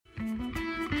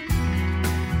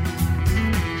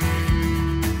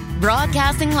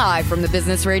Broadcasting live from the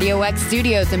Business Radio X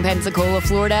studios in Pensacola,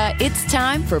 Florida, it's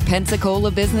time for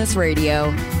Pensacola Business Radio.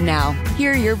 Now,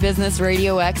 here are your Business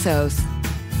Radio X hosts.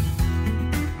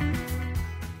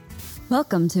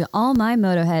 Welcome to all my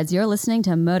Moto heads. You're listening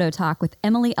to Moto Talk with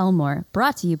Emily Elmore,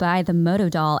 brought to you by the Moto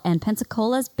Doll and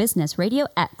Pensacola's Business Radio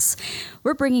X.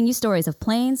 We're bringing you stories of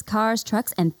planes, cars,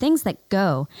 trucks, and things that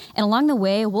go. And along the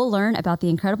way, we'll learn about the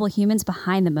incredible humans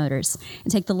behind the motors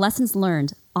and take the lessons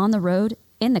learned on the road,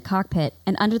 in the cockpit,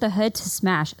 and under the hood to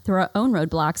smash through our own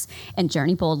roadblocks and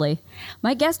journey boldly.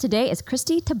 My guest today is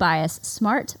Christy Tobias,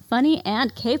 smart, funny,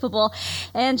 and capable.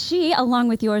 And she, along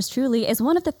with yours truly, is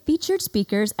one of the featured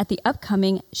speakers at the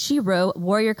upcoming She-Ro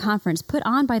Warrior Conference put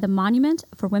on by the Monument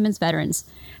for Women's Veterans.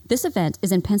 This event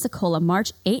is in Pensacola,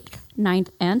 March 8th, 9th,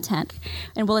 and 10th,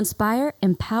 and will inspire,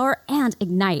 empower, and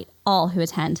ignite all who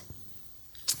attend.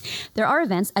 There are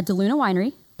events at DeLuna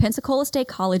Winery, Pensacola State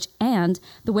College, and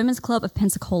the Women's Club of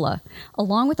Pensacola,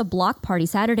 along with a block party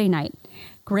Saturday night.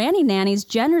 Granny Nannies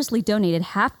generously donated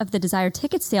half of the desired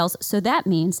ticket sales, so that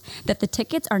means that the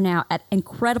tickets are now at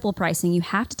incredible pricing. You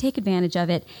have to take advantage of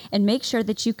it and make sure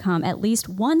that you come at least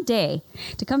one day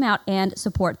to come out and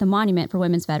support the Monument for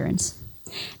Women's Veterans.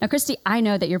 Now, Christy, I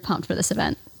know that you're pumped for this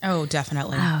event. Oh,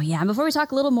 definitely. Oh, yeah. And before we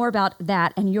talk a little more about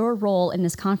that and your role in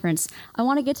this conference, I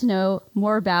want to get to know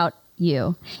more about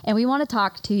you. And we want to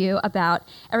talk to you about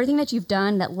everything that you've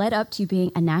done that led up to you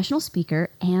being a national speaker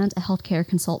and a healthcare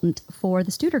consultant for the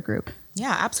Studer Group.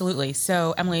 Yeah, absolutely.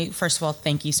 So, Emily, first of all,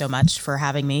 thank you so much for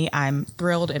having me. I'm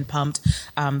thrilled and pumped.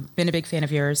 Been a big fan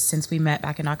of yours since we met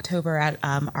back in October at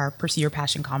our Pursue Your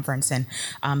Passion conference, and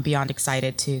beyond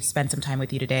excited to spend some time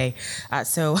with you today.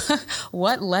 So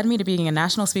what led me to being a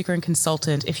national speaker and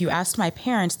consultant? If you asked my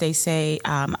parents, they say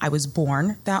I was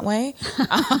born that way.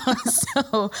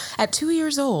 So at 2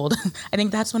 years old, I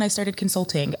think that's when I started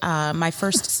consulting. My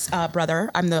first brother,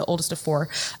 I'm the oldest of four,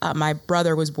 my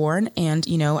brother was born, and,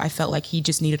 I felt like he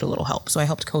just needed a little help. So I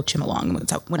helped coach him along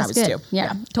when I was good. two.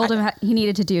 Yeah. Told him what he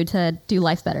needed to do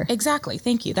life better. Exactly.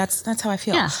 Thank you. That's how I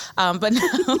feel. Yeah. But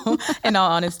no, in all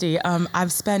honesty,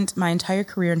 I've spent my entire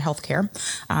career in healthcare.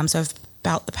 So I've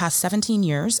about the past 17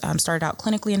 years, started out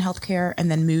clinically in healthcare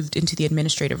and then moved into the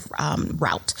administrative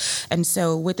route. And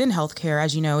so within healthcare,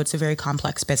 as you know, it's a very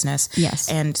complex business.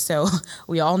 Yes. And so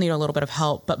we all need a little bit of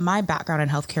help. But my background in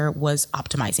healthcare was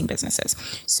optimizing businesses.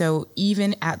 So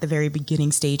even at the very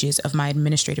beginning stages of my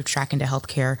administrative track into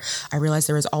healthcare, I realized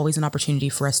there was always an opportunity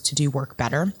for us to do work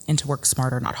better and to work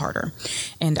smarter, not harder.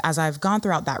 And as I've gone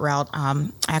throughout that route,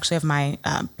 I actually have my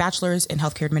bachelor's in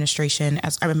healthcare administration,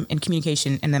 in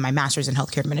communication, and then my master's in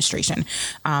healthcare administration.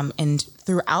 And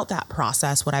throughout that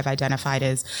process, what I've identified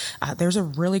is there's a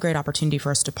really great opportunity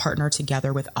for us to partner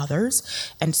together with others.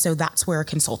 And so that's where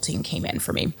consulting came in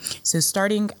for me. So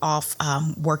starting off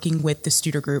working with the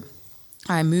Studer Group,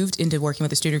 I moved into working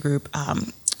with the Studer Group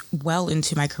well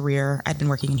into my career. I'd been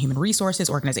working in human resources,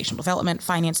 organizational development,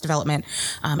 finance development,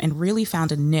 and really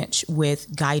found a niche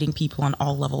with guiding people on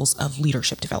all levels of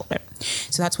leadership development.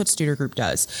 So that's what Studer Group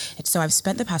does. And so I've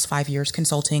spent the past 5 years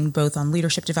consulting both on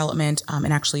leadership development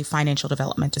and actually financial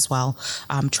development as well.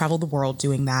 Traveled the world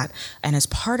doing that. And as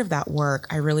part of that work,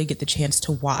 I really get the chance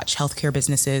to watch healthcare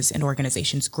businesses and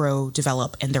organizations grow,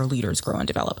 develop, and their leaders grow and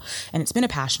develop. And it's been a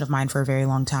passion of mine for a very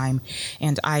long time.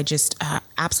 And I just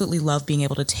absolutely love being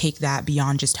able to take that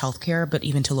beyond just healthcare, but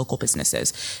even to local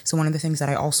businesses. So one of the things that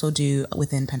I also do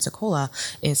within Pensacola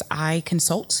is I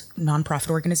consult nonprofit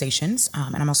organizations,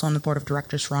 and I'm also on the board of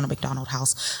directors for Ronald McDonald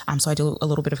House. So I do a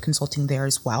little bit of consulting there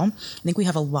as well. I think we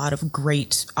have a lot of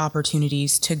great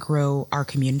opportunities to grow our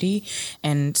community,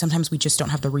 and sometimes we just don't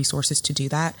have the resources to do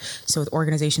that. So with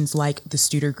organizations like the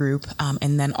Studer Group,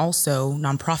 and then also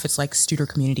nonprofits like Studer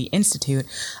Community Institute,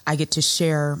 I get to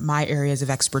share my areas of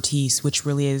expertise, which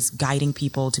really is guiding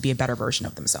people to be a better version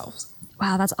of themselves.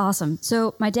 Wow, that's awesome.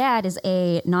 So my dad is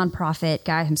a nonprofit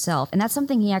guy himself, and that's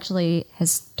something he actually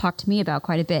has talked to me about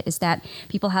quite a bit, is that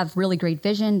people have really great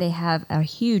vision, they have a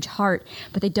huge heart,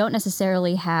 but they don't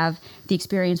necessarily have the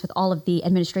experience with all of the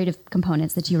administrative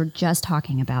components that you were just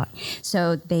talking about.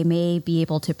 So they may be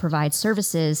able to provide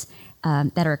services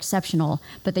that are exceptional,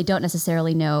 but they don't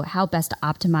necessarily know how best to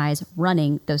optimize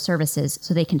running those services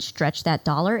so they can stretch that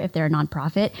dollar if they're a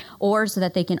nonprofit, or so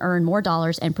that they can earn more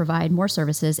dollars and provide more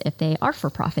services if they are for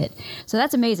profit. So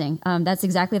that's amazing. That's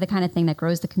exactly the kind of thing that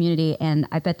grows the community, and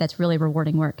I bet that's really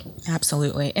rewarding work.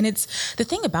 Absolutely. And it's the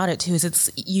thing about it too, is it's,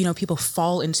 people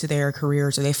fall into their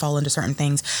careers or they fall into certain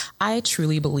things. I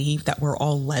truly believe that we're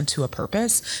all led to a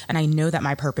purpose. And I know that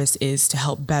my purpose is to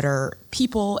help better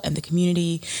people and the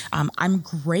community. I'm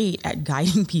great at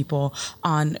guiding people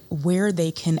on where they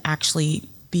can actually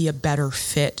be a better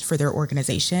fit for their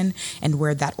organization, and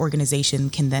where that organization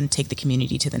can then take the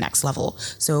community to the next level.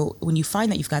 So when you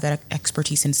find that you've got that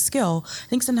expertise and skill, I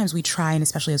think sometimes we try, and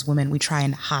especially as women, we try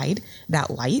and hide that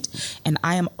light. And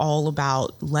I am all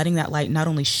about letting that light not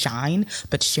only shine,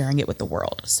 but sharing it with the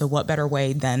world. So what better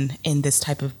way than in this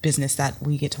type of business that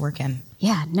we get to work in?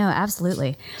 Yeah, no,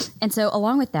 absolutely. And so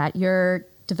along with that, you're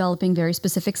developing very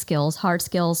specific skills, hard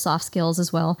skills, soft skills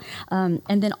as well. And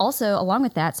then also along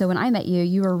with that, so when I met you,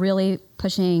 you were really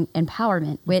pushing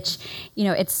empowerment, which, you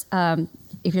know, it's,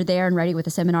 if you're there and ready with a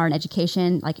seminar and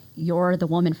education, like you're the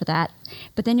woman for that.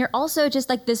 But then you're also just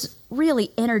like this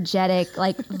really energetic,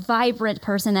 like vibrant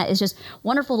person that is just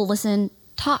wonderful to listen,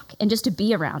 talk, and just to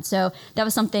be around. So that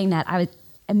was something that I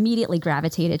immediately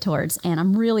gravitated towards. And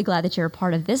I'm really glad that you're a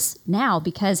part of this now,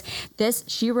 because this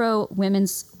Shero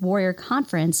Women's Warrior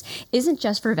Conference isn't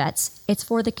just for vets. It's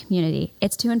for the community.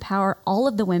 It's to empower all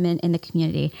of the women in the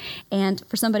community. And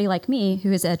for somebody like me,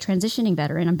 who is a transitioning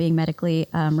veteran, I'm being medically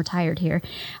retired here,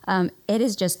 it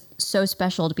is just so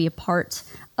special to be a part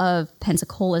of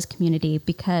Pensacola's community,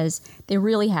 because they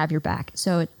really have your back.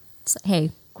 So it's,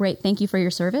 hey, great, thank you for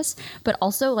your service, but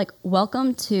also like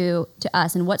welcome to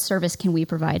us, and what service can we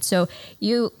provide? So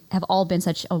you have all been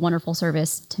such a wonderful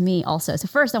service to me also. So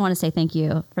first I want to say thank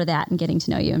you for that and getting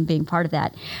to know you and being part of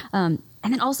that. And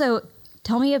then also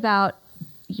tell me about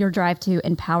your drive to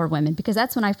empower women, because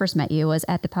that's when I first met you, was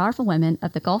at the Powerful Women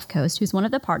of the Gulf Coast, who's one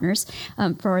of the partners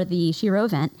for the Shero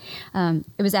event.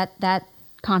 It was at that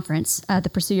conference, the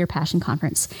Pursue Your Passion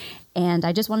conference. And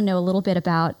I just want to know a little bit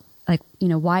about, like, you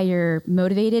know, why you're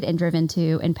motivated and driven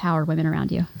to empower women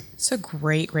around you. It's a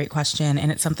great question.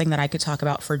 And it's something that I could talk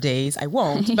about for days. I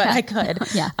won't, but I could.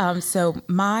 Yeah. So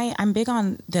I'm big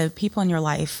on the people in your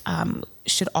life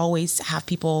should always have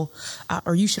people,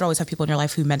 or you should always have people in your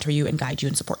life who mentor you and guide you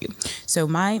and support you. So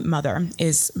my mother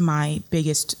is my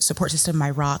biggest support system, my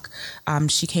rock.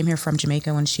 She came here from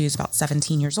Jamaica when she was about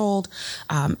 17 years old,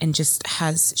 and just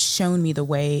has shown me the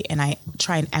way, and I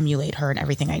try and emulate her in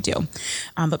everything I do.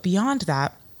 But beyond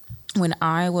that, when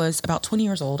I was about 20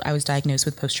 years old, I was diagnosed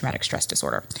with post-traumatic stress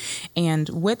disorder. And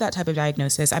with that type of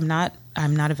diagnosis, I'm not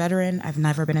a veteran. I've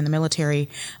never been in the military.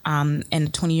 And a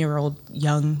 20-year-old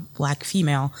young Black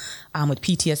female with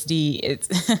PTSD,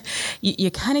 it's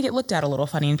you kind of get looked at a little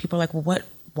funny, and people are like, well,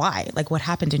 why? Like, what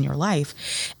happened in your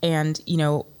life? And, you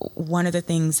know, one of the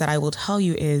things that I will tell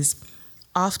you is,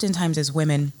 oftentimes as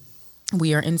women,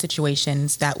 we are in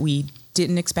situations that we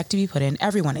didn't expect to be put in.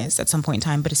 Everyone is at some point in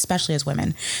time, but especially as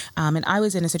women. And I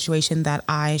was in a situation that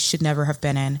I should never have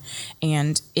been in.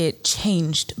 And it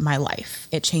changed my life.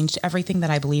 It changed everything that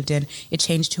I believed in. It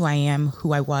changed who I am,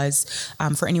 who I was.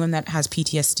 For anyone that has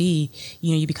PTSD,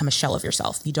 you know, you become a shell of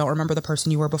yourself. You don't remember the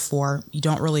person you were before. You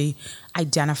don't really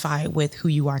identify with who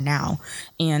you are now.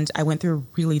 And I went through a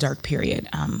really dark period.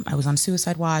 I was on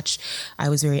suicide watch. I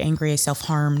was very angry. I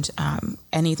self-harmed.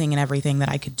 Anything and everything that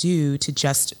I could do to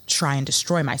just try and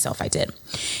destroy myself, I did.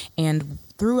 And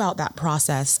throughout that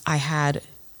process, I had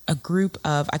a group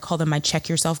of, I call them my Check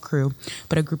Yourself crew,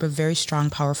 but a group of very strong,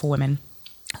 powerful women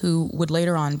who would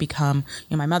later on become,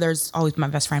 you know, my mother's always been my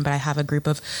best friend, but I have a group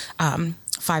of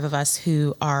 5 of us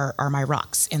who are my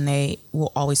rocks, and they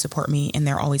will always support me, and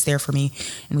they're always there for me.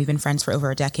 And we've been friends for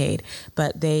over a decade,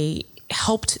 but they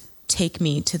helped take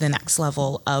me to the next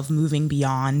level of moving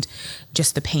beyond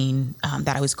just the pain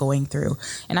that I was going through.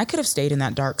 And I could have stayed in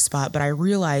that dark spot, but I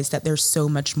realized that there's so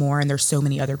much more, and there's so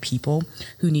many other people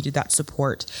who needed that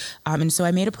support. And so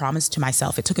I made a promise to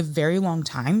myself. It took a very long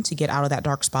time to get out of that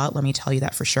dark spot, let me tell you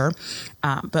that for sure.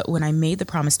 But when I made the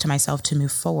promise to myself to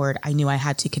move forward, I knew I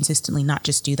had to consistently not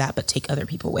just do that, but take other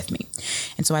people with me.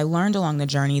 And so I learned along the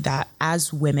journey that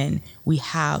as women, we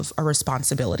have a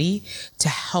responsibility to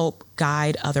help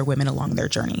guide other women along their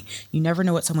journey. You never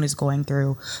know what someone is going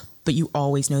through, but you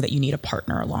always know that you need a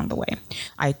partner along the way.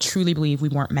 I truly believe we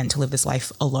weren't meant to live this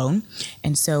life alone.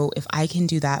 And so if I can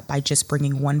do that by just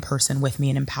bringing one person with me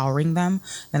and empowering them,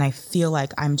 then I feel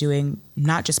like I'm doing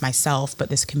not just myself, but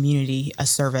this community a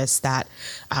service that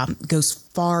goes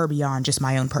far beyond just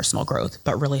my own personal growth,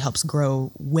 but really helps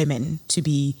grow women to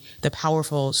be the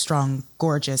powerful, strong,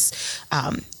 gorgeous,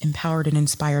 empowered and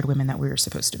inspired women that we were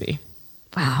supposed to be.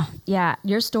 Wow. Yeah.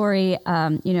 Your story,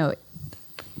 you know,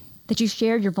 that you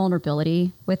shared your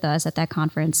vulnerability with us at that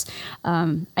conference.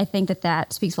 I think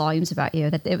that speaks volumes about you,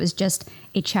 that it was just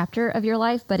a chapter of your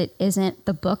life, but it isn't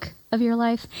the book of your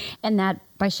life. And that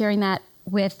by sharing that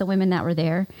with the women that were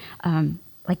there,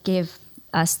 like gave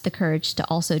us the courage to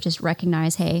also just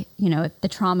recognize, hey, you know, the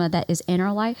trauma that is in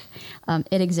our life,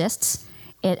 it exists.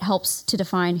 It helps to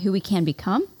define who we can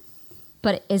become.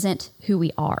 but it isn't who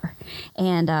we are.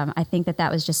 And I think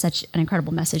that was just such an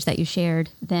incredible message that you shared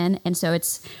then. And so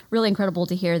it's really incredible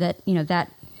to hear that,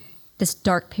 that this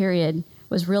dark period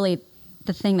was really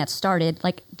the thing that started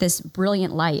like this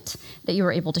brilliant light that you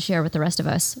were able to share with the rest of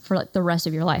us for like the rest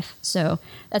of your life. So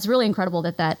that's really incredible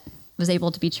that was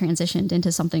able to be transitioned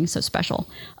into something so special.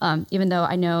 Even though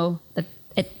I know that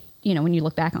it, when you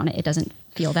look back on it, it doesn't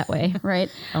feel that way,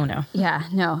 right? Oh no. Yeah,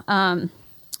 no,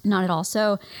 not at all.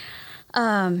 So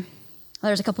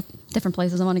there's a couple different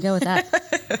places I want to go with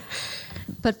that.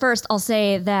 But first I'll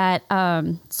say that,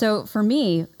 so for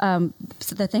me,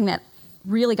 so the thing that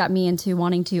really got me into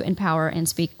wanting to empower and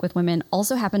speak with women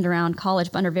also happened around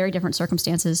college, but under very different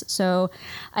circumstances. So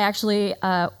I actually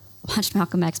watched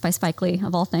Malcolm X by Spike Lee,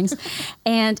 of all things.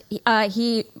 And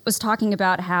he was talking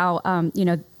about how,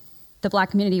 the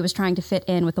Black community was trying to fit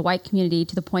in with the white community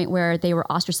to the point where they were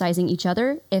ostracizing each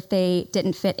other if they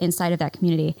didn't fit inside of that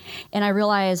community. And I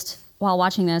realized while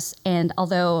watching this, and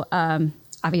although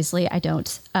obviously I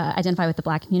don't identify with the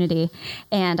Black community,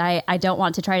 and I don't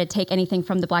want to try to take anything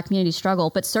from the Black community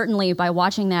struggle, but certainly by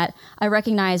watching that, I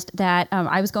recognized that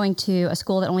I was going to a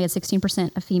school that only had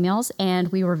 16% of females, and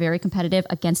we were very competitive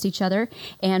against each other,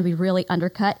 and we really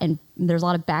undercut, and there's a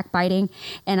lot of backbiting.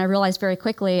 And I realized very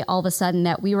quickly, all of a sudden,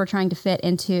 that we were trying to fit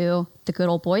into the good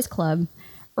old boys club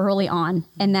early on,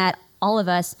 and that all of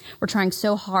us were trying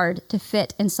so hard to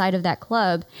fit inside of that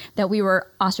club that we were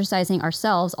ostracizing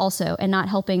ourselves also and not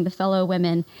helping the fellow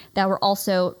women that were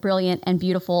also brilliant and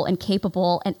beautiful and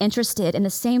capable and interested in the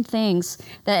same things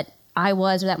that I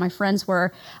was or that my friends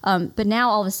were. But now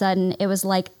all of a sudden it was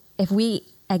like if we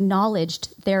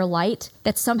acknowledged their light,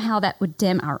 that somehow that would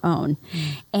dim our own.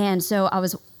 And so I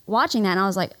was watching that and I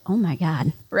was like, oh my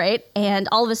God, right? And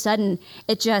all of a sudden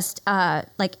it just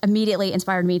like immediately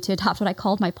inspired me to adopt what I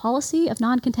called my policy of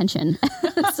non-contention.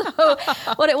 So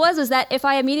what it was that if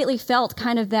I immediately felt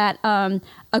kind of that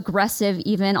aggressive,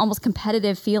 even almost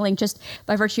competitive feeling just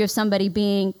by virtue of somebody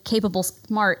being capable,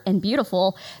 smart, and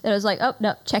beautiful, that I was like, oh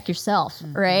no, check yourself,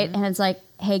 right? And it's like,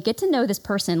 hey, get to know this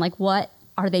person. Like, what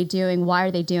are they doing? Why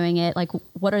are they doing it? Like,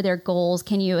 what are their goals?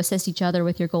 Can you assist each other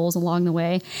with your goals along the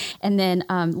way? And then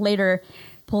later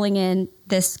pulling in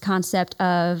this concept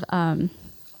of,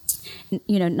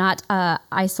 not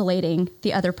isolating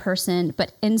the other person,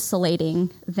 but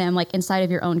insulating them like inside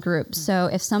of your own group. So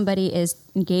if somebody is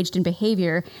engaged in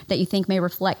behavior that you think may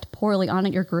reflect poorly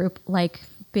on your group, like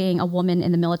being a woman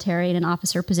in the military in an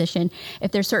officer position,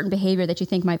 if there's certain behavior that you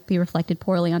think might be reflected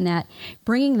poorly on that,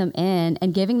 bringing them in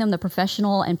and giving them the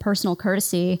professional and personal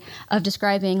courtesy of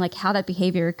describing like how that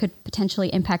behavior could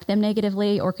potentially impact them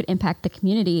negatively or could impact the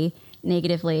community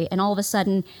negatively. And all of a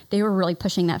sudden they were really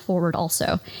pushing that forward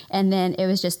also. And then it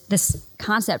was just this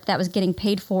concept that was getting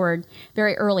paid forward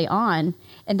very early on.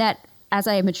 And that as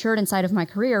I matured inside of my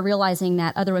career, realizing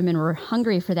that other women were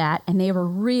hungry for that and they were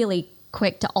really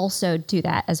quick to also do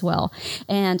that as well.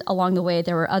 And along the way,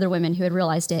 there were other women who had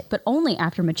realized it, but only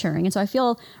after maturing. And so I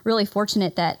feel really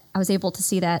fortunate that I was able to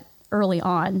see that early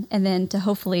on and then to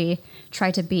hopefully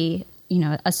try to be,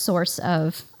 a source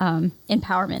of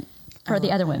empowerment for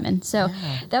the other women. So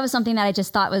that was something that I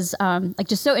just thought was like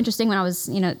just so interesting when I was,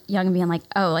 young and being like,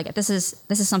 oh, like this is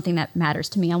something that matters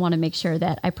to me. I want to make sure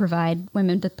that I provide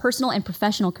women the personal and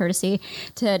professional courtesy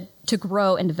to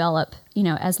grow and develop,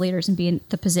 as leaders and be in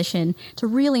the position to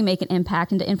really make an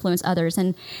impact and to influence others.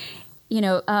 And,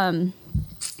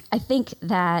 I think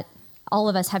that all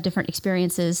of us have different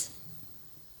experiences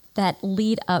that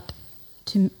lead up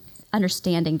to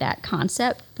understanding that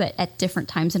concept, but at different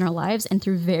times in our lives and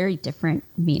through very different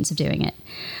means of doing it.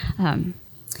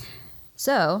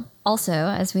 So also,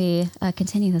 as we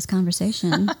continue this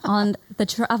conversation on the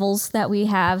travels that we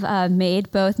have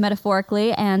made, both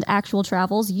metaphorically and actual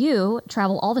travels, you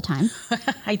travel all the time.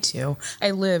 I do.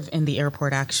 I live in the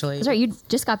airport, actually. That's right. You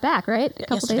just got back, right? A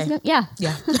couple days ago? Yeah.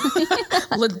 Yeah.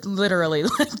 Literally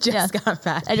just got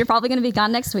back. And you're probably going to be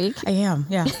gone next week. I am.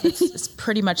 Yeah. It's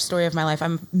pretty much story of my life.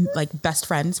 I'm like best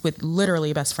friends with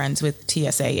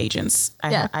TSA agents.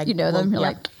 You know them. You're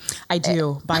like, I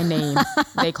do, by name.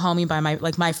 They call me by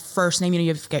my first name.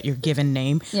 You get your given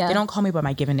name. Yeah. They don't call me by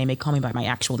my given name. They call me by my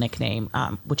actual nickname,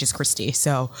 which is Christy.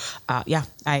 So, the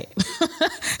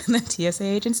TSA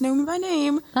agents know me by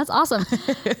name. That's awesome.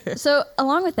 So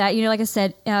along with that, like I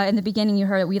said, in the beginning, you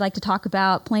heard that we like to talk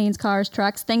about planes, cars,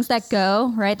 trucks, things that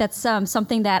go, right? That's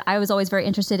something that I was always very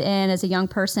interested in as a young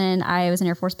person. I was an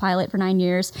Air Force pilot for 9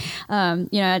 years,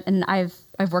 and I've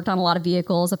I've worked on a lot of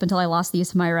vehicles up until I lost the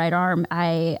use of my right arm.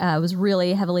 I was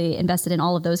really heavily invested in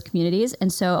all of those communities.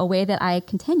 And so a way that I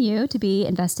continue to be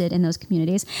invested in those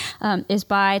communities is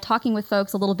by talking with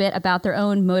folks a little bit about their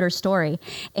own motor story.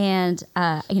 And,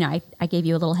 I gave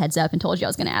you a little heads up and told you I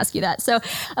was going to ask you that. So,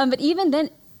 but even then,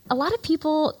 a lot of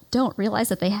people don't realize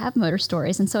that they have motor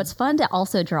stories. And so it's fun to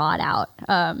also draw it out.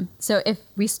 So if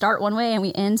we start one way and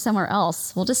we end somewhere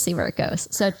else, we'll just see where it goes.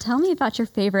 So tell me about your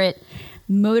favorite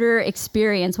motor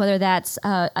experience, whether that's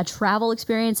a travel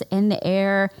experience in the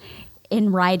air, in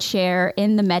rideshare,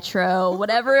 in the metro,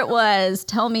 whatever it was.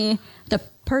 Tell me the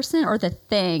person or the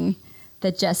thing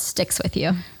that just sticks with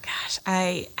you. Gosh,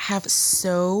 I have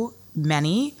so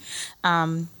many.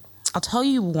 I'll tell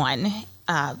you one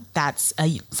that's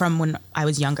from when I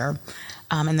was younger.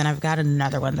 And then I've got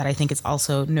another one that I think is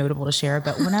also notable to share.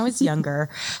 But when I was younger,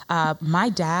 my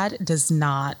dad does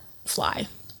not fly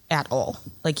at all.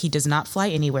 Like, he does not fly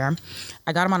anywhere.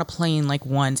 I got him on a plane like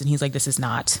once and he's like, this is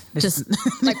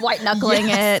like white knuckling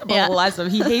it. Yeah. Bless him.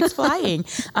 He hates flying.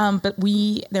 But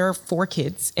there are 4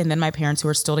 kids and then my parents who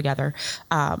are still together.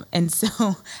 And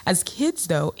so as kids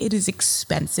though, it is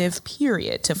expensive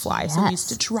period to fly. Yes. So we used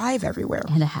to drive everywhere.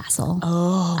 And a hassle.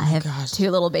 Oh, I have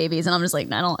 2 little babies and I'm just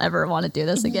like, I don't ever want to do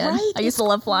this again. Right? I used to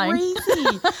love flying.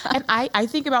 Crazy. And I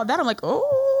think about that. I'm like,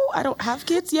 I don't have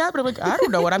kids yet, but I'm like, I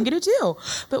don't know what I'm going to do.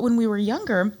 But when we were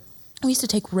younger, we used to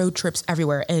take road trips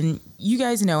everywhere. And you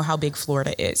guys know how big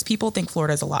Florida is. People think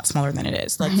Florida is a lot smaller than it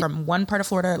is. Like from one part of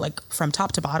Florida, like from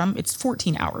top to bottom, it's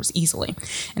 14 hours easily.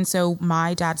 And so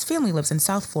my dad's family lives in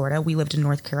South Florida. We lived in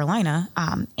North Carolina.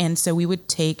 And so we would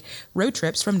take road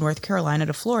trips from North Carolina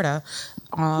to Florida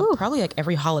probably like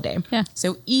every holiday. Yeah.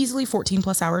 So easily 14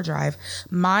 plus hour drive.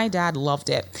 My dad loved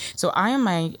it. So I'm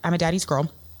a daddy's girl.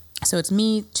 So it's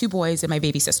me, 2 boys, and my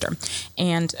baby sister.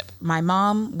 And my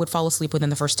mom would fall asleep within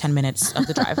the first 10 minutes of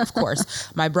the drive, of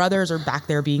course. My brothers are back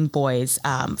there being boys,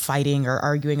 fighting or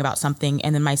arguing about something.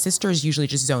 And then my sister is usually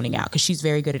just zoning out because she's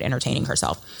very good at entertaining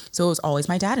herself. So it was always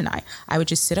my dad and I. I would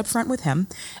just sit up front with him,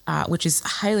 which is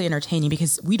highly entertaining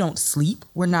because we don't sleep.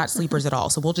 We're not sleepers at all.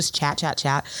 So we'll just chat.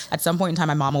 At some point in time,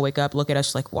 my mom will wake up, look at us,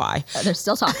 she's like, why? They're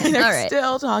still talking. They're all right.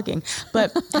 still talking.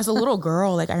 But as a little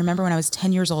girl, like I remember when I was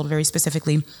 10 years old, very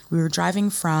specifically, we were driving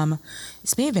from,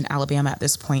 this may have been Alabama at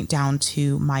this point, down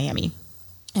to Miami.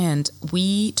 And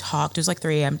we talked, it was like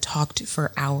 3 a.m., talked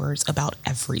for hours about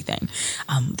everything.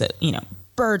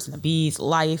 Birds and the bees,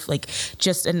 life,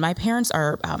 and my parents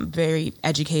are very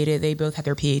educated. They both have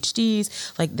their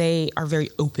PhDs. Like, they are very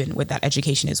open with that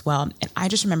education as well. And I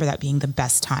just remember that being the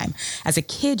best time. As a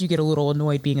kid, you get a little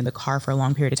annoyed being in the car for a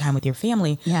long period of time with your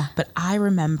family. Yeah. But I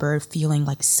remember feeling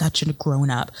like such a grown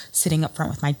up, sitting up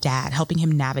front with my dad, helping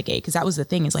him navigate. Because that was the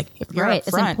thing, is like, if you're up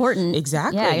front, it's important.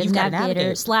 Exactly. Yeah, you've got to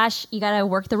navigate. / you got to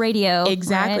work the radio.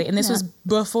 Exactly. Right? And this was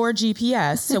before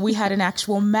GPS. So we had an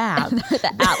actual map.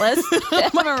 The atlas. I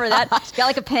remember that. You got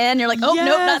like a pen. You're like, oh, yes,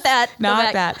 nope, not that.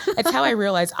 Not that. It's how I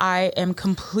realized I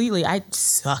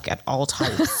suck at all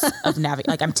types of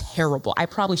navigation. Like, I'm terrible. I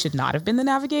probably should not have been the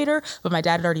navigator, but my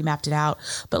dad had already mapped it out.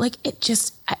 But like,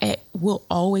 it will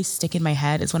always stick in my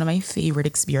head as one of my favorite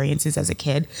experiences as a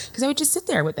kid, because I would just sit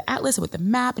there with the atlas and with the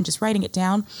map and just writing it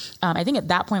down. I think at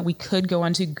that point we could go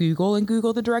onto Google and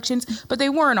Google the directions, but they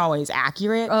weren't always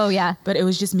accurate. Oh yeah. But it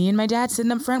was just me and my dad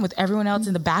sitting up front with everyone else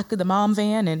in the back of the mom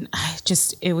van. And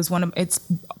it's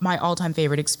my all-time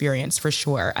favorite experience for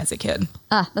sure as a kid.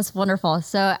 That's wonderful.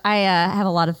 So I have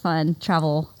a lot of fun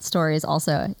travel stories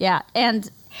also. Yeah. And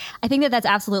I think that's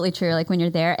absolutely true. Like, when you're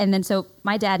there. And then, so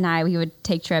my dad and I, we would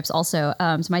take trips also.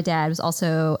 So my dad was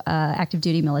also active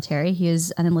duty military. He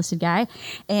is an enlisted guy.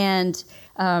 And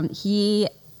he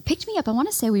picked me up. I want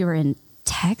to say we were in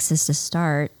Texas to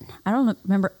start. I don't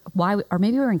remember why, or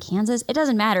maybe we were in Kansas. It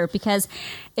doesn't matter, because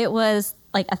it was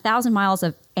like 1,000 miles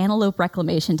of antelope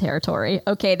reclamation territory.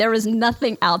 Okay, there was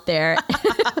nothing out there.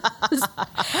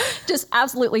 Just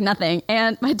absolutely nothing.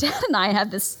 And my dad and I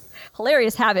have this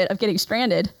hilarious habit of getting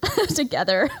stranded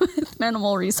together with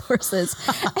minimal resources.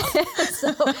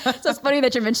 So it's funny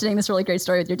that you're mentioning this really great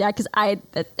story with your dad, because I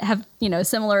have,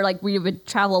 similar, like, we would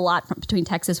travel a lot between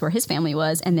Texas, where his family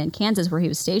was, and then Kansas, where he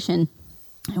was stationed.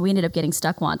 And we ended up getting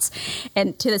stuck once.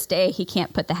 And to this day, he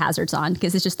can't put the hazards on,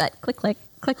 because it's just that click, click,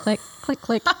 click, click, click,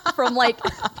 click from like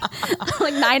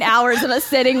 9 hours of us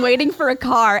sitting waiting for a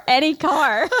car, any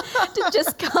car, to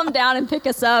just come down and pick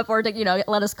us up or to,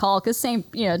 let us call, because same,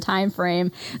 time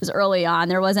frame was early on.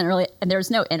 There wasn't really, and there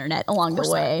was no internet along the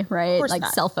way, right? Like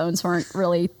cell phones weren't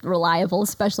really reliable,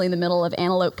 especially in the middle of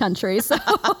antelope country. So,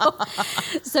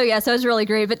 so it was really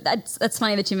great. But that's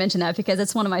funny that you mentioned that, because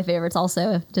it's one of my favorites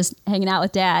also, just hanging out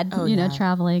with Dad,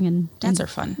 traveling. And dads are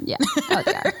fun. Yeah. Oh,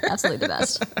 they are. Absolutely the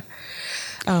best.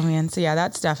 Oh man. So yeah,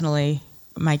 that's definitely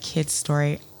my kid's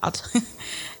story. I'll tell you,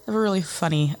 I have a really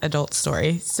funny adult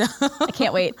story. So I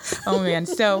can't wait. Oh man.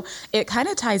 So it kind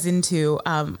of ties into,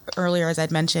 earlier, as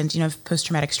I'd mentioned,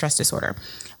 post-traumatic stress disorder.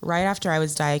 Right after I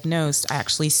was diagnosed, I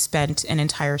actually spent an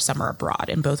entire summer abroad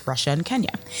in both Russia and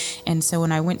Kenya. And so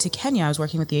when I went to Kenya, I was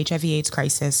working with the HIV/AIDS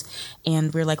crisis,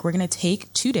 and we were like, we're going to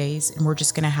take 2 days and we're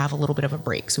just going to have a little bit of a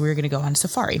break. So we were going to go on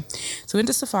safari. So we went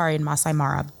to safari in Masai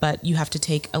Mara, but you have to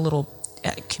take a little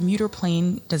commuter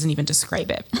plane, doesn't even describe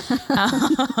it.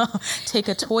 Take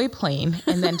a toy plane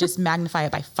and then just magnify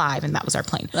it by 5, and that was our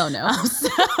plane. Oh no!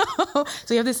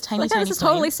 So you have this tiny this is plane.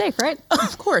 Totally safe, right?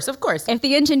 Of course. If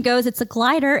the engine goes, it's a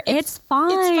glider. It's fine.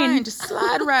 It's fine. Just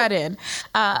slide right in.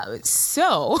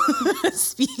 So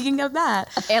speaking of that,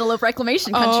 antelope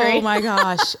reclamation country. Oh my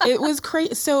gosh, it was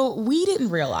crazy. So we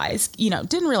didn't realize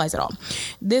at all.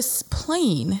 This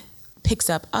plane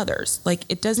picks up others. Like,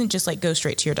 it doesn't just go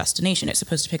straight to your destination. It's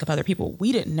supposed to pick up other people.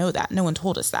 We didn't know that. No one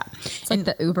told us that. It's like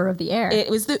the Uber of the air. It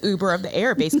was the Uber of the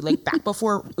air, basically, back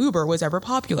before Uber was ever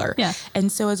popular. Yeah.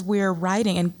 And so as we're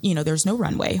riding, and there's no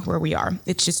runway where we are.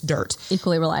 It's just dirt.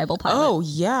 Equally reliable pilot. Oh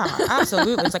yeah,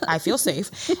 absolutely. It's like, I feel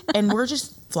safe. And we're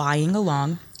just flying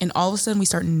along, and all of a sudden we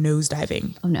start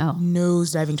nosediving. Oh no.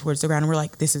 Nosediving towards the ground. And we're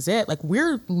like, this is it. Like,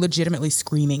 we're legitimately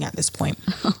screaming at this point.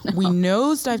 Oh, no. We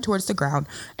nosedive towards the ground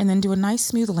and then do a nice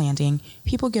smooth landing.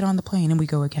 People get on the plane and we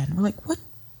go again. We're like, what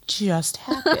just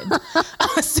happened?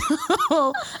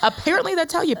 So apparently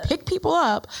that's how you pick people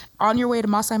up on your way to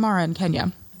Masai Mara in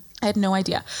Kenya. I had no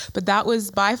idea, but that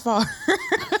was by far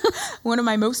one of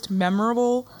my most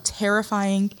memorable,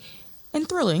 terrifying, and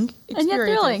thrilling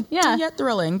experiences. And yet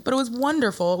thrilling, but it was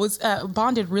wonderful. It was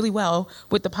bonded really well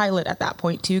with the pilot at that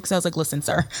point too, because I was like, listen,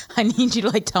 sir, I need you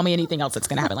to tell me anything else that's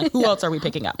going to happen. Like, who else are we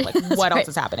picking up? Like, what else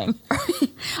is happening?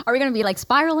 Are we going to be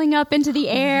spiraling up into the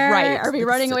air? Right. Are we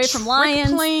running away from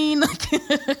lions? Plane.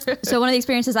 So one of the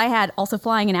experiences I had also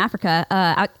flying in Africa,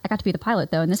 I got to be the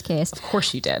pilot though in this case. Of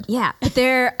course you did. Yeah.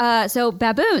 But so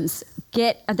baboons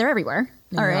they're everywhere.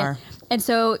 All right. Are. And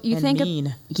so you think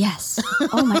mean. Yes.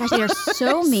 Oh my gosh, they are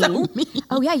so mean. So mean.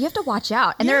 Oh yeah, you have to watch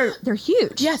out. And they're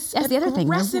huge. Yes. That's the other thing.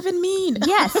 Aggressive and mean.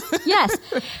 Yes.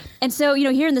 And so,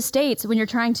 here in the States, when you're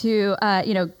trying to,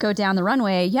 go down the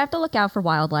runway, you have to look out for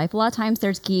wildlife. A lot of times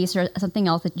there's geese or something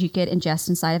else that you could ingest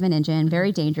inside of an engine.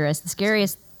 Very dangerous. The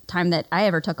scariest time that I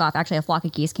ever took off, actually a flock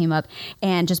of geese came up,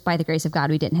 and just by the grace of God,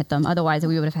 we didn't hit them. Otherwise,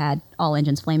 we would have had all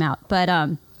engines flame out. But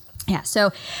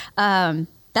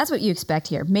that's what you expect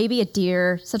here. Maybe a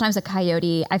deer, sometimes a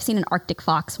coyote. I've seen an Arctic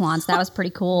fox once. That was pretty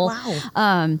cool.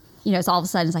 Wow. It's all of a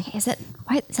sudden it's like, hey, is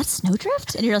that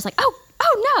snowdrift? And you're just like,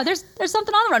 oh no, there's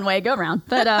something on the runway. Go around.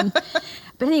 But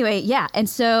anyway, yeah. And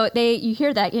so you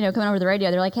hear that, coming over the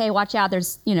radio. They're like, hey, watch out.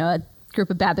 There's, a group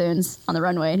of baboons on the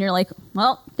runway. And you're like,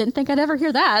 well, didn't think I'd ever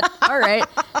hear that. All right.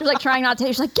 You're trying not to.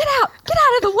 You're like, get out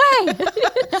of the way.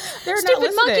 They're Stupid not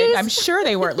listening. monkeys. I'm sure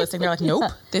they weren't listening. They're like, nope,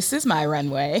 this is my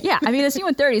runway. Yeah. I mean, the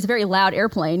C-130 is a very loud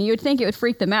airplane. You would think it would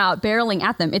freak them out. Barreling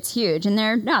at them, it's huge. And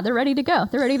they're ready to go.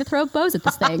 They're ready to throw bows at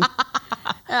this thing.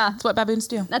 Yeah. That's what baboons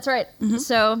do. That's right. Mm-hmm.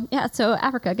 So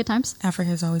Africa, good times.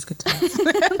 Africa is always good times.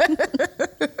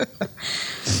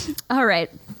 All right.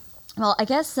 Well, I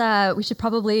guess we should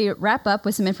probably wrap up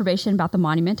with some information about the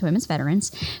Monument to Women's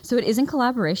Veterans. So it is in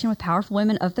collaboration with Powerful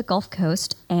Women of the Gulf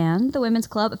Coast and the Women's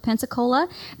Club of Pensacola.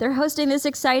 They're hosting this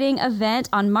exciting event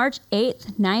on March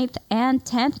 8th, 9th, and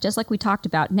 10th, just like we talked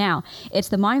about. Now, it's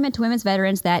the Monument to Women's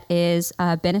Veterans that is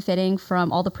benefiting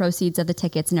from all the proceeds of the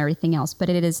tickets and everything else. But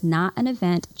it is not an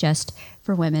event just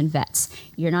for women vets.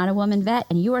 You're not a woman vet,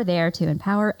 and you are there to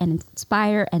empower and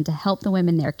inspire and to help the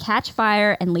women there catch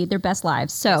fire and lead their best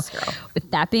lives. So with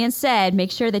that being said,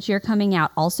 make sure that you're coming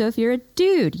out. Also, if you're a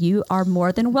dude, you are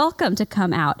more than welcome to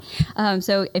come out.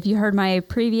 So if you heard my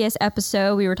previous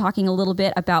episode, we were talking a little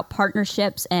bit about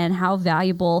partnerships and how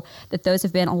valuable that those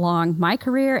have been along my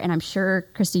career, and I'm sure,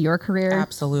 Christy, your career.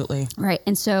 Absolutely. Right.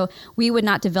 And so we would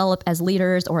not develop as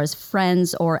leaders or as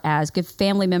friends or as good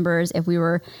family members if we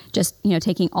were just,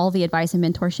 taking all the advice and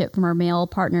mentorship from our male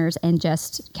partners and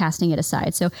just casting it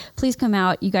aside. So please come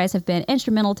out. You guys have been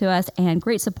instrumental to us and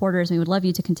great supporters. We would love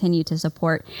you to continue to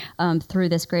support through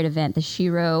this great event, the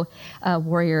Shiro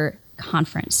Warrior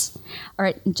Conference. All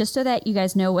right, just so that you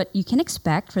guys know what you can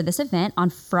expect for this event, on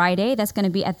Friday, that's going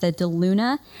to be at the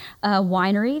DeLuna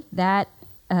Winery. That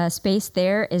space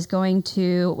there is going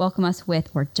to welcome us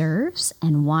with hors d'oeuvres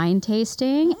and wine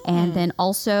tasting. And then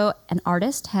also an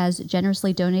artist has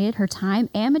generously donated her time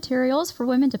and materials for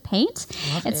women to paint.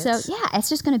 So, yeah, it's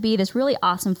just going to be this really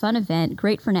awesome, fun event,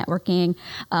 great for networking,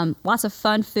 lots of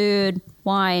fun food,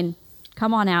 wine.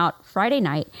 Come on out Friday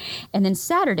night. And then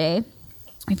Saturday,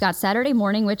 we've got Saturday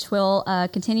morning, which will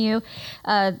continue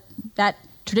that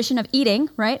tradition of eating,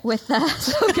 right? With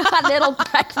continental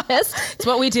breakfast. It's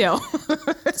what we do.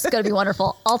 It's going to be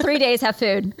wonderful. All 3 days have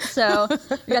food. So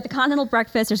we got the continental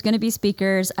breakfast. There's going to be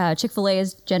speakers. Chick-fil-A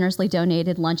has generously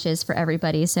donated lunches for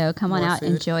everybody. So come on out,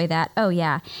 enjoy that. Oh,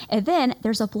 yeah. And then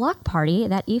there's a block party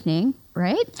that evening,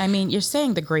 right? I mean, you're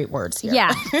saying the great words here.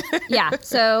 Yeah. Yeah.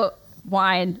 So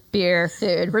wine, beer,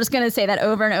 food. We're just going to say that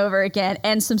over and over again.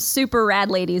 And some super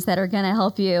rad ladies that are going to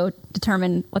help you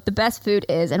determine what the best food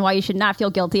is and why you should not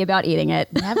feel guilty about eating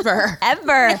it. Never.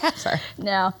 Ever. Never.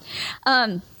 No.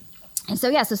 And so,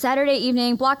 yeah, so Saturday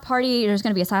evening, block party, there's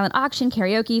going to be a silent auction,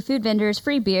 karaoke, food vendors,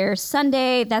 free beer.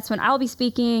 Sunday, that's when I'll be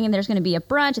speaking, and there's going to be a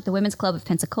brunch at the Women's Club of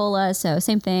Pensacola. So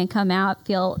same thing, come out,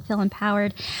 feel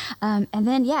empowered. And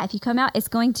then, yeah, if you come out, it's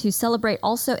going to celebrate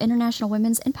also International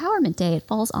Women's Empowerment Day. It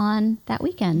falls on that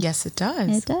weekend. Yes, it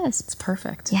does. It does. It's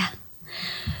perfect. Yeah.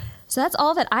 So that's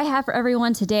all that I have for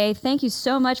everyone today. Thank you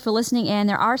so much for listening in.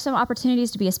 There are some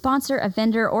opportunities to be a sponsor, a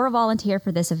vendor, or a volunteer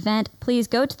for this event. Please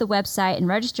go to the website and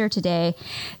register today.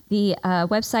 The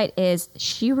website is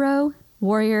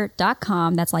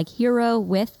sherowarrior.com. That's like hero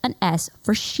with an S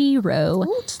for shero.com.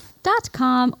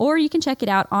 Or you can check it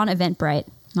out on Eventbrite.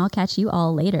 And I'll catch you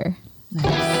all later. All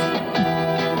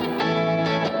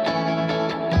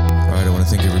right, I want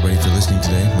to thank everybody for listening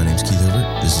today. My name's Keith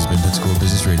Hilbert. This has been Pensacola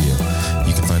Business Radio.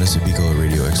 You can find us at Picola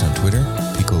Radio X on Twitter,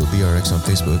 Picola BRX on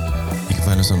Facebook. You can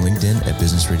find us on LinkedIn at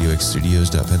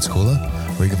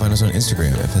businessradioxstudios.pensacola, or you can find us on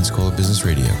Instagram at Pensacola Business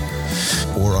Radio,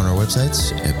 or on our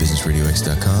websites at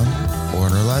businessradiox.com, or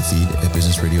on our live feed at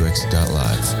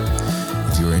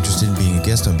businessradiox.live. If you are interested in being a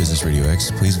guest on Business Radio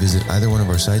X, please visit either one of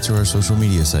our sites or our social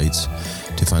media sites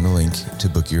to find a link to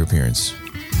book your appearance.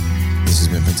 This has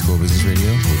been Pensacola Business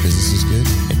Radio, where business is good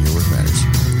and your work